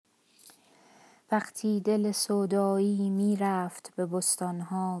وقتی دل سودایی می رفت به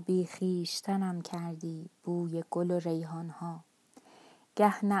بستانها، بی خویشتنم کردی بوی گل و ریحانها.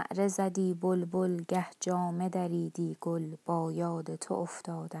 گه نعره زدی بلبل، گه جامه دریدی گل، با یاد تو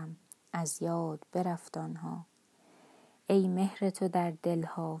افتادم از یاد برفت آنها. ای مهر تو در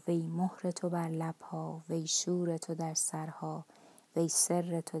دلها، وی مهر تو بر لبها، وی شور تو در سرها، وی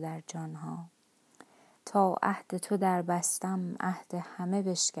سر تو در جانها. تا عهد تو در بستم عهد همه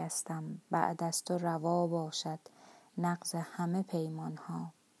بشکستم، بعد از تو روا باشد نقض همه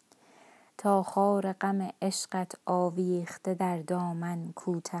پیمانها. تا خار غم عشقت آویخته در دامن،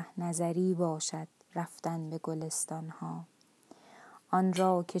 کوته نظری باشد رفتن به گلستانها. آن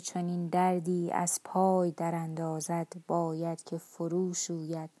را که چنین دردی از پای در اندازد، باید که فرو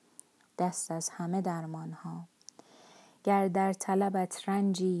شوید دست از همه درمانها. گر در طلبت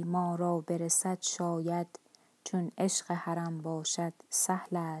رنجی ما را برسد شاید، چون عشق حرم باشد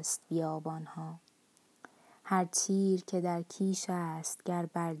سهل است بیابانها. هر تیر که در کیش است گر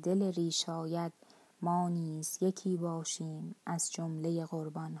بر دل ریش آید، ما نیز یکی باشیم از جمله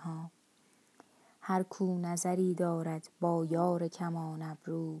قربانها. هر کو نظری دارد با یار کمان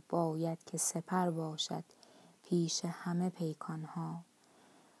ابرو، باید که سپر باشد پیش همه پیکانها.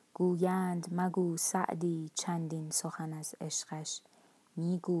 گویند مگو سعدی چندین سخن از عشقش،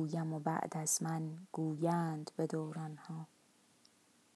 می گویم و بعد از من گویند به دورانها.